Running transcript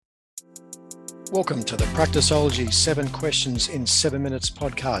Welcome to the Practiceology 7 Questions in 7 Minutes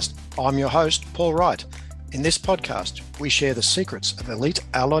podcast. I'm your host, Paul Wright. In this podcast, we share the secrets of elite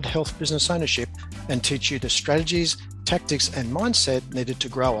allied health business ownership and teach you the strategies, tactics, and mindset needed to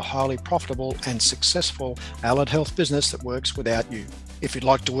grow a highly profitable and successful allied health business that works without you. If you'd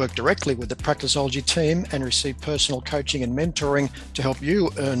like to work directly with the Practiceology team and receive personal coaching and mentoring to help you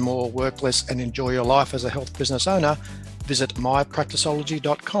earn more, work less, and enjoy your life as a health business owner, visit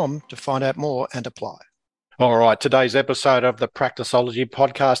mypracticeology.com to find out more and apply. All right, today's episode of the Practiceology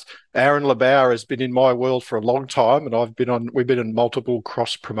podcast, Aaron LeBauer has been in my world for a long time, and we've been in multiple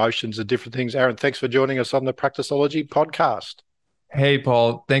cross promotions and different things. Aaron, thanks for joining us on the Practiceology podcast. Hey,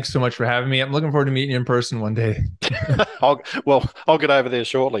 Paul, thanks so much for having me. I'm looking forward to meeting you in person one day. I'll get over there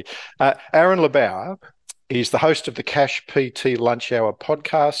shortly. Aaron LeBauer is the host of the Cash PT Lunch Hour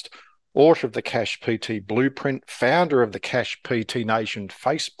podcast, author of the Cash PT Blueprint, founder of the Cash PT Nation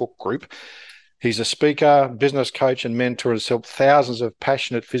Facebook group. He's a speaker, business coach, and mentor, and has helped thousands of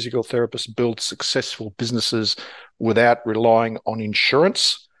passionate physical therapists build successful businesses without relying on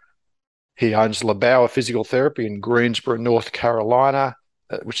insurance. He owns LeBauer Physical Therapy in Greensboro, North Carolina,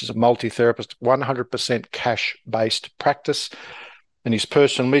 which is a multi-therapist, 100% cash-based practice. And his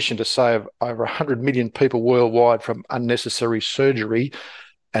personal mission to save over 100 million people worldwide from unnecessary surgery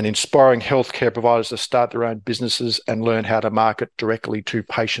and inspiring healthcare providers to start their own businesses and learn how to market directly to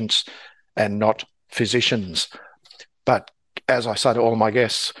patients and not physicians. But as I say to all of my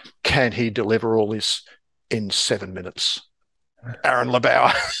guests, can he deliver all this in 7 minutes? Aaron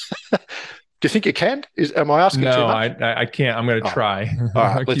LeBauer. Do you think you can? Am I asking too much? No, I can't. I'm going to try. All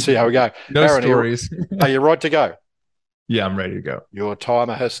right, let's see how we go. No Aaron, stories. Are you right to go? Yeah, I'm ready to go. Your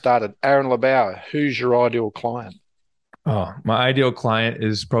timer has started. Aaron LeBauer, who's your ideal client? Oh, my ideal client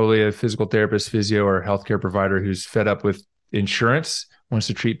is probably a physical therapist, physio, or healthcare provider who's fed up with insurance, wants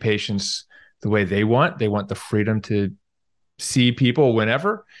to treat patients the way they want. They want the freedom to see people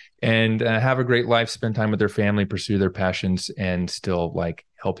whenever and have a great life, spend time with their family, pursue their passions, and still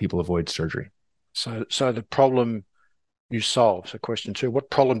help people avoid surgery. So the problem you solve. So question 2,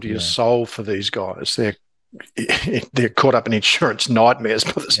 what problem do you solve for these guys? They're caught up in insurance nightmares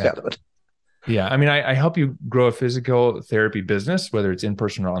by the sound of it. Yeah. I mean, I help you grow a physical therapy business, whether it's in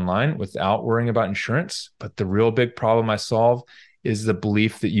person or online, without worrying about insurance. But the real big problem I solve is the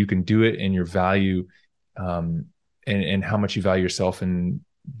belief that you can do it, and your value and how much you value yourself, and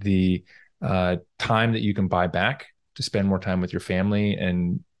the time that you can buy back to spend more time with your family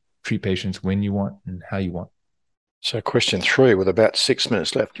and treat patients when you want and how you want. So question 3, with about 6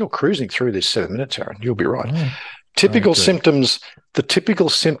 minutes left, you're cruising through this 7 minutes, Aaron. You'll be right. Oh. Typical symptoms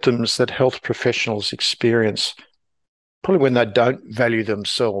that health professionals experience, probably when they don't value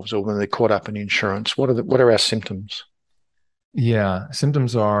themselves or when they're caught up in insurance. What are our symptoms? Yeah,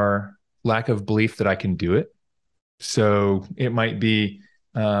 symptoms are lack of belief that I can do it. So it might be,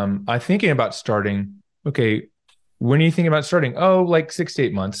 I'm thinking about starting. Okay, when are you thinking about starting? Oh, like 6 to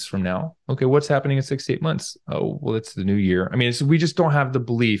 8 months from now. Okay, what's happening in 6 to 8 months? Oh, well, it's the new year. I mean, we just don't have the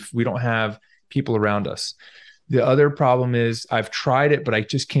belief. We don't have people around us. The other problem is I've tried it, but I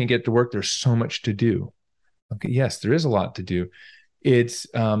just can't get to work. There's so much to do. Okay, yes, there is a lot to do. It's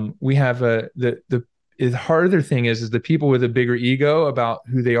we have the harder thing is the people with a bigger ego about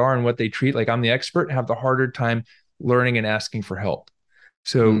who they are and what they treat, like I'm the expert, have the harder time learning and asking for help.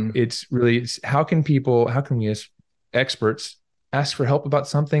 So it's how can we as experts ask for help about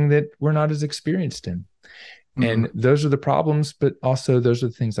something that we're not as experienced in? And those are the problems, but also those are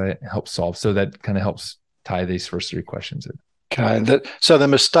the things I help solve. So that kind of helps tie these first 3 questions in. Okay. So the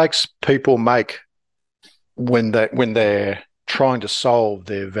mistakes people make when they're trying to solve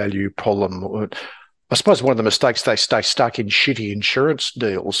their value problem, I suppose one of the mistakes, they stay stuck in shitty insurance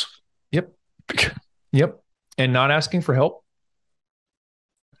deals. Yep. And not asking for help.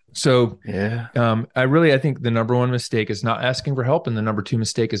 So I think the number 1 mistake is not asking for help. And the number 2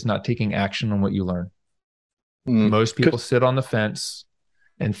 mistake is not taking action on what you learn. Most people sit on the fence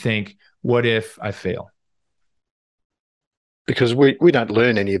and think, what if I fail? Because we don't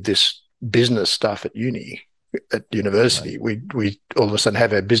learn any of this business stuff at university. Right. We all of a sudden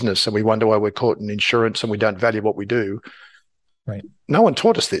have our business and we wonder why we're caught in insurance and we don't value what we do. Right. No one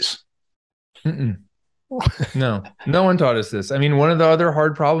taught us this. No one taught us this. I mean, one of the other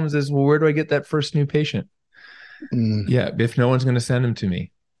hard problems is, well, where do I get that first new patient? Yeah, if no one's going to send them to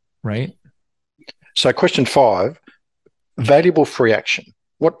me, right? So question 5, valuable free action.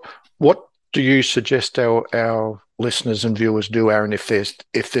 What do you suggest our listeners and viewers do, Aaron, if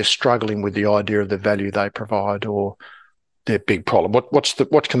they're struggling with the idea of the value they provide or their big problem?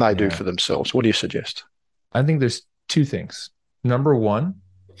 What can they do for themselves? What do you suggest? I think there's 2 things. Number 1,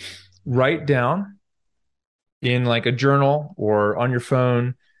 write down in like a journal or on your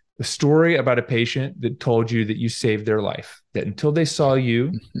phone the story about a patient that told you that you saved their life, that until they saw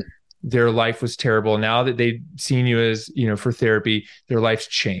you, their life was terrible. Now that they've seen you as, for therapy, their life's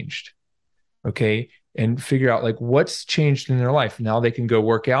changed. Okay. And figure out like what's changed in their life. Now they can go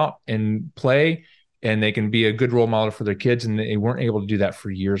work out and play, and they can be a good role model for their kids. And they weren't able to do that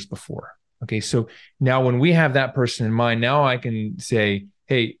for years before. Okay. So now when we have that person in mind, now I can say,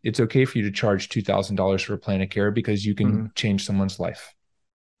 hey, it's okay for you to charge $2,000 for a plan of care because you can change someone's life.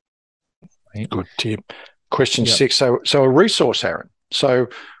 Right? Good tip. Question 6. So a resource, Aaron. So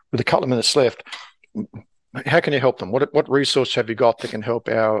with a couple of minutes left, how can you help them? What resource have you got that can help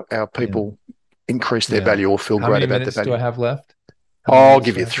our people increase their value or feel great about their value? Do I have left? I'll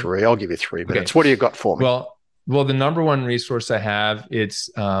give you 3. I'll give you 3 minutes. Okay. What do you got for me? Well, the number one resource I have, it's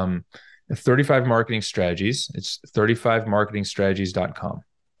 35 marketing strategies. It's 35marketingstrategies.com.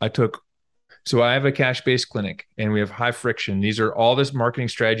 So I have a cash-based clinic and we have high friction. These are all this marketing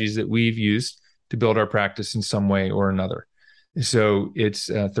strategies that we've used to build our practice in some way or another. So it's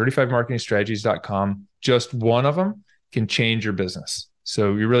 35marketingstrategies.com. Just one of them can change your business.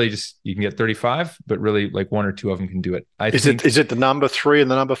 So you can get 35, but really like 1 or 2 of them can do it. Is it the number 3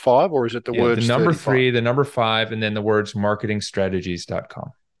 and the number 5, or is it the words? The number 35? 3, the number 5, and then the words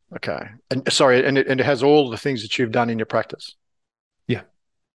marketingstrategies.com. Okay. And sorry, and it has all the things that you've done in your practice. Yeah.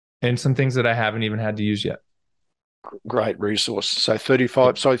 And some things that I haven't even had to use yet. Great resource. So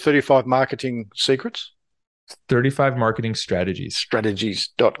 35 marketing secrets? 35 marketing strategies.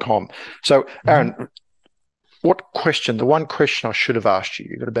 Strategies.com. So Aaron, the one question I should have asked you,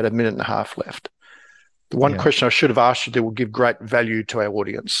 you've got about a minute and a half left. The one question I should have asked you that will give great value to our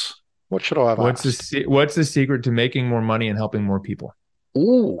audience. What should I have asked? What's the secret to making more money and helping more people?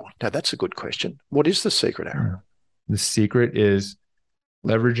 Oh, now that's a good question. What is the secret, Aaron? The secret is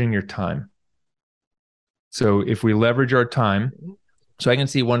leveraging your time. So if we leverage our time, so I can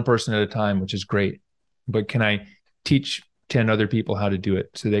see one person at a time, which is great, but can I teach 10 other people how to do it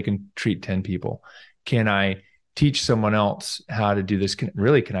so they can treat 10 people? Can I teach someone else how to do this? Can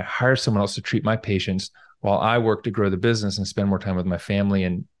I hire someone else to treat my patients while I work to grow the business and spend more time with my family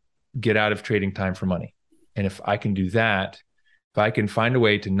and get out of trading time for money? And if I can do that, if I can find a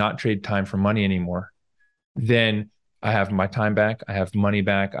way to not trade time for money anymore, then I have my time back, I have money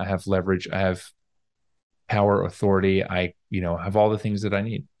back, I have leverage, I have power, authority, I have all the things that I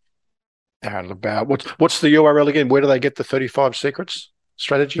need. Aaron LeBauer, what's the URL again? Where do they get the 35 secrets?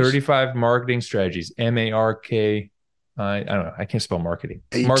 Strategies? 35 marketing strategies. MARK. I don't know. I can't spell marketing.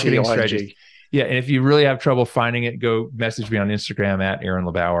 Marketing strategies. Yeah. And if you really have trouble finding it, go message me on Instagram at Aaron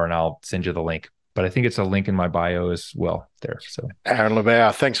LeBauer and I'll send you the link. But I think it's a link in my bio as well there. So Aaron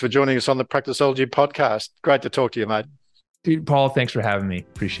LeBauer, thanks for joining us on the Practiceology podcast. Great to talk to you, mate. Dude, Paul, thanks for having me.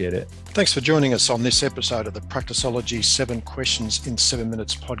 Appreciate it. Thanks for joining us on this episode of the Practiceology 7 Questions in 7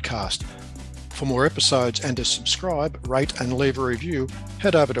 Minutes podcast. For more episodes and to subscribe, rate and leave a review,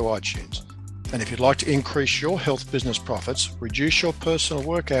 head over to iTunes. And if you'd like to increase your health business profits, reduce your personal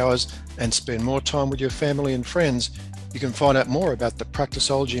work hours, and spend more time with your family and friends, you can find out more about the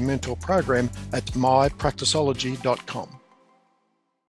Practiceology Mentor Program at mypracticeology.com.